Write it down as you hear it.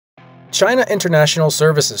China International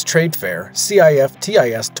Services Trade Fair,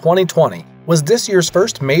 CIFTIS 2020, was this year's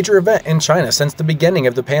first major event in China since the beginning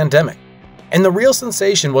of the pandemic. And the real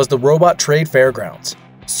sensation was the robot trade fairgrounds.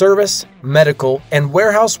 Service, medical, and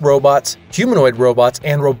warehouse robots, humanoid robots,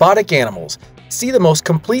 and robotic animals. See the most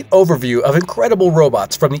complete overview of incredible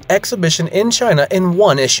robots from the exhibition in China in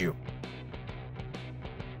one issue.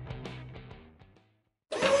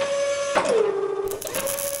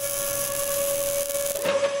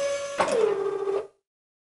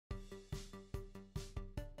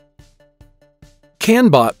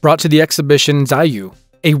 CANBOT brought to the exhibition Zaiyu,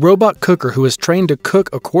 a robot cooker who is trained to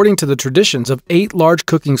cook according to the traditions of 8 large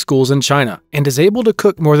cooking schools in China and is able to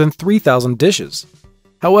cook more than 3,000 dishes.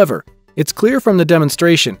 However, it's clear from the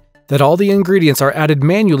demonstration that all the ingredients are added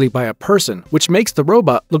manually by a person, which makes the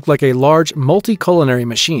robot look like a large multi-culinary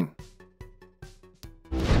machine.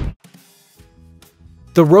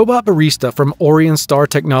 The robot barista from Orion Star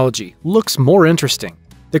Technology looks more interesting.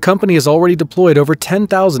 The company has already deployed over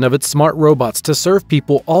 10,000 of its smart robots to serve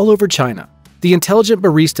people all over China. The intelligent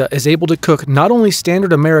barista is able to cook not only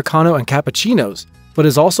standard Americano and cappuccinos, but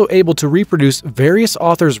is also able to reproduce various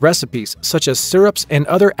authors' recipes such as syrups and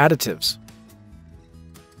other additives.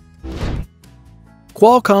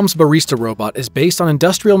 Qualcomm's barista robot is based on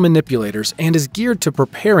industrial manipulators and is geared to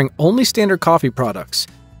preparing only standard coffee products,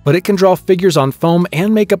 but it can draw figures on foam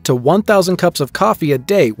and make up to 1,000 cups of coffee a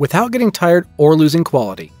day without getting tired or losing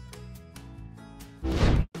quality.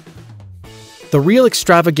 The real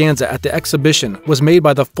extravaganza at the exhibition was made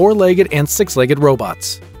by the 4-legged and 6-legged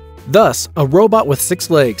robots. Thus, a robot with 6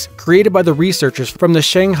 legs, created by the researchers from the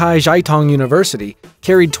Shanghai Jiaotong University,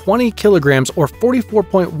 carried 20 kilograms or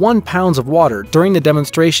 44.1 pounds of water during the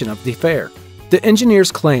demonstration of the fair. The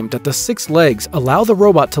engineers claimed that the 6 legs allow the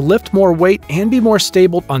robot to lift more weight and be more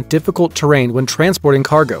stable on difficult terrain when transporting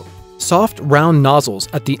cargo. Soft, round nozzles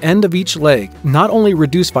at the end of each leg not only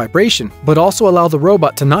reduce vibration, but also allow the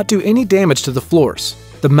robot to not do any damage to the floors.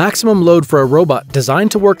 The maximum load for a robot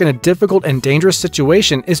designed to work in a difficult and dangerous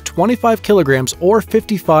situation is 25 kilograms or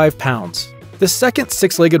 55 pounds. The second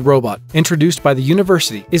 6-legged robot, introduced by the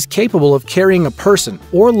university, is capable of carrying a person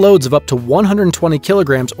or loads of up to 120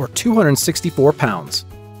 kilograms or 264 pounds.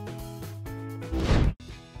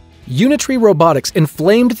 Unitree Robotics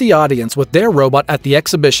inflamed the audience with their robot at the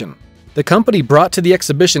exhibition. The company brought to the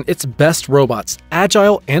exhibition its best robots,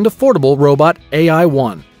 agile and affordable robot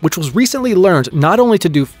AI-1, which was recently learned not only to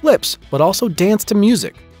do flips, but also dance to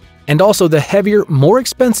music, and also the heavier, more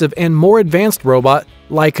expensive, and more advanced robot,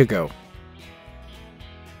 Laikago.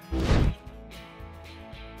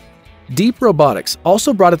 Deep Robotics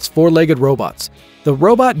also brought its 4-legged robots. The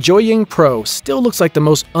robot Jueying Pro still looks like the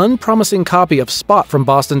most unpromising copy of Spot from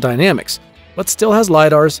Boston Dynamics, but still has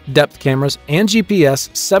LiDARs, depth cameras, and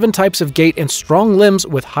GPS, 7 types of gait, and strong limbs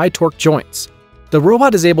with high-torque joints. The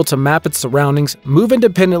robot is able to map its surroundings, move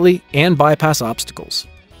independently, and bypass obstacles.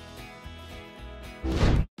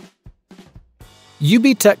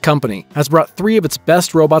 UBTECH Company has brought 3 of its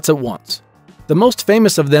best robots at once. The most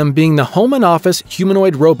famous of them being the home and office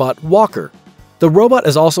humanoid robot Walker. The robot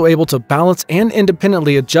is also able to balance and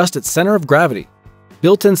independently adjust its center of gravity.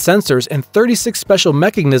 Built-in sensors and 36 special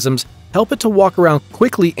mechanisms help it to walk around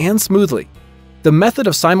quickly and smoothly. The method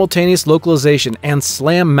of simultaneous localization and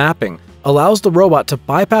SLAM mapping allows the robot to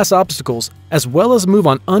bypass obstacles as well as move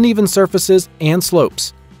on uneven surfaces and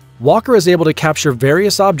slopes. Walker is able to capture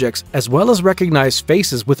various objects as well as recognize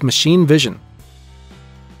faces with machine vision.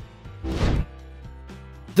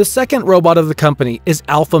 The second robot of the company is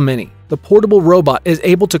Alpha Mini. The portable robot is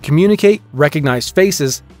able to communicate, recognize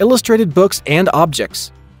faces, illustrated books, and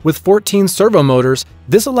objects. With 14 servo motors,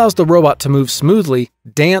 this allows the robot to move smoothly,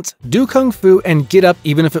 dance, do kung fu, and get up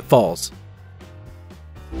even if it falls.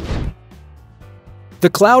 The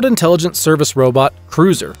Cloud Intelligent Service Robot,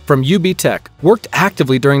 CRUZR, from UBTECH, worked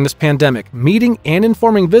actively during this pandemic, meeting and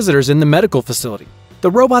informing visitors in the medical facility. The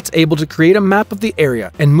robot's able to create a map of the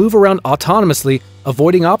area and move around autonomously,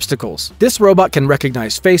 avoiding obstacles. This robot can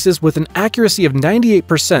recognize faces with an accuracy of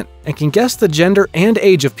 98% and can guess the gender and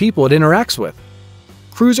age of people it interacts with.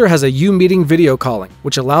 CRUZR has a U-meeting video calling,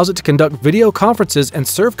 which allows it to conduct video conferences and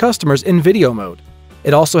serve customers in video mode.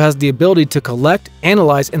 It also has the ability to collect,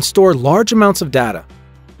 analyze, and store large amounts of data.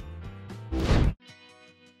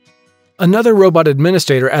 Another robot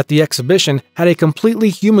administrator at the exhibition had a completely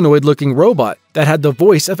humanoid-looking robot that had the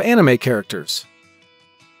voice of anime characters.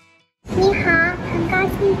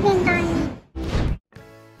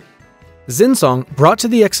 Zinsong brought to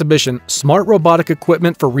the exhibition smart robotic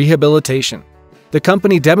equipment for rehabilitation. The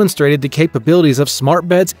company demonstrated the capabilities of smart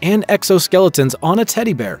beds and exoskeletons on a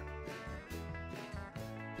teddy bear.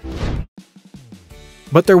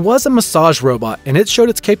 But there was a massage robot, and it showed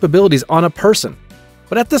its capabilities on a person.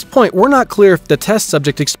 But at this point, we're not clear if the test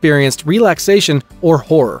subject experienced relaxation or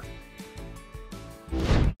horror.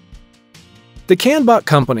 The CANBOT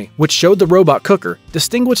company, which showed the robot cooker,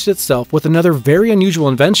 distinguished itself with another very unusual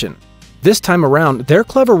invention. This time around, their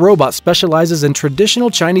clever robot specializes in traditional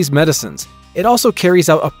Chinese medicines. It also carries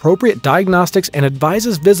out appropriate diagnostics and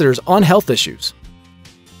advises visitors on health issues.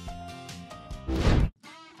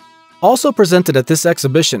 Also presented at this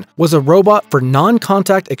exhibition was a robot for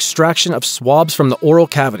non-contact extraction of swabs from the oral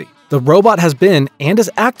cavity. The robot has been and is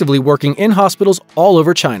actively working in hospitals all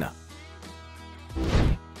over China.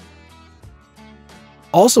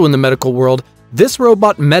 Also in the medical world, this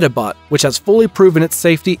robot Metabot, which has fully proven its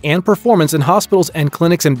safety and performance in hospitals and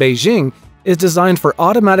clinics in Beijing, is designed for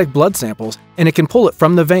automatic blood samples, and it can pull it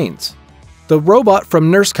from the veins. The robot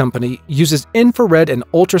from Nurse Company uses infrared and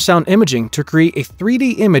ultrasound imaging to create a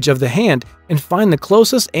 3D image of the hand and find the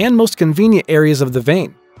closest and most convenient areas of the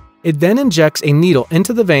vein. It then injects a needle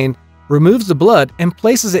into the vein, removes the blood, and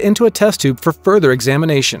places it into a test tube for further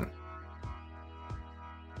examination.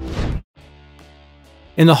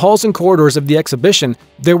 In the halls and corridors of the exhibition,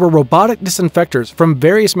 there were robotic disinfectors from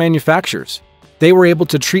various manufacturers. They were able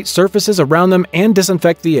to treat surfaces around them and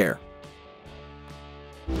disinfect the air.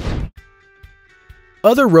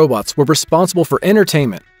 Other robots were responsible for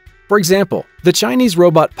entertainment. For example, the Chinese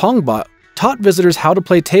robot PongBot taught visitors how to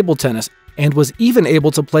play table tennis and was even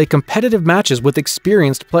able to play competitive matches with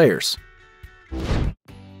experienced players.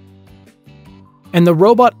 And the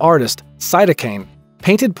robot artist, Cytocane,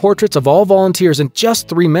 painted portraits of all volunteers in just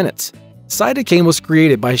 3 minutes. Cytocane was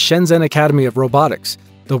created by Shenzhen Academy of Robotics.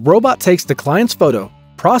 The robot takes the client's photo,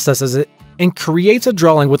 processes it, and creates a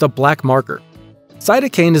drawing with a black marker.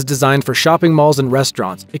 Cytocane is designed for shopping malls and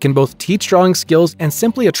restaurants. It can both teach drawing skills and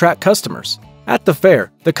simply attract customers. At the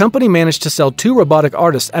fair, the company managed to sell 2 robotic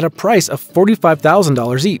artists at a price of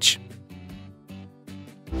 $45,000 each.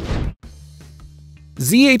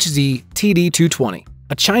 ZHZ TD220,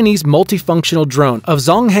 a Chinese multifunctional drone of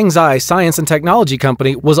Zhonghengzai Science and Technology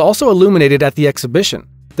Company, was also illuminated at the exhibition.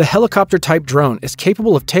 The helicopter-type drone is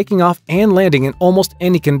capable of taking off and landing in almost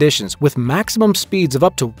any conditions with maximum speeds of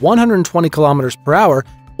up to 120 kilometers per hour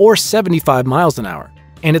or 75 miles an hour,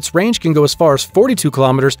 and its range can go as far as 42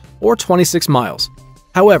 kilometers or 26 miles.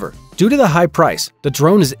 However, due to the high price, the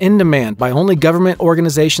drone is in demand by only government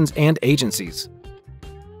organizations and agencies.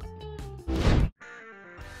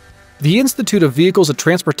 The Institute of Vehicles and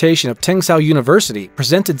Transportation of Tsinghua University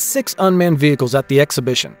presented 6 unmanned vehicles at the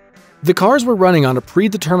exhibition. The cars were running on a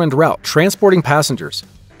predetermined route transporting passengers.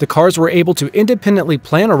 The cars were able to independently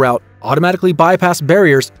plan a route, automatically bypass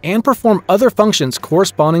barriers, and perform other functions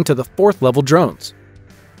corresponding to the 4th-level drones.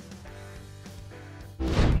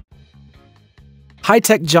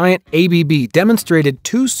 High-tech giant ABB demonstrated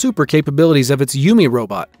 2 super capabilities of its Yumi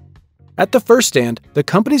robot. At the first stand, the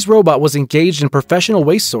company's robot was engaged in professional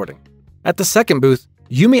waste sorting. At the second booth,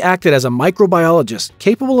 Yumi acted as a microbiologist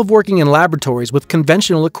capable of working in laboratories with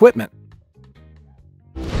conventional equipment.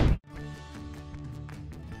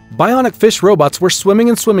 Bionic fish robots were swimming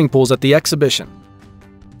in swimming pools at the exhibition.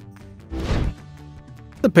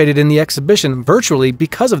 Participated in the exhibition virtually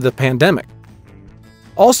because of the pandemic.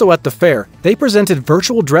 Also at the fair, they presented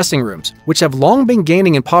virtual dressing rooms, which have long been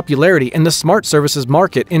gaining in popularity in the smart services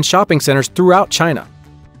market in shopping centers throughout China.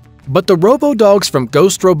 But the robo-dogs from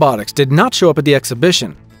Ghost Robotics did not show up at the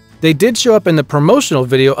exhibition. They did show up in the promotional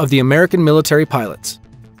video of the American military pilots.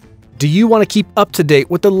 Do you want to keep up to date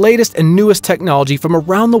with the latest and newest technology from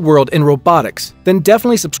around the world in robotics? Then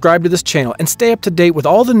definitely subscribe to this channel and stay up to date with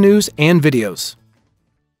all the news and videos.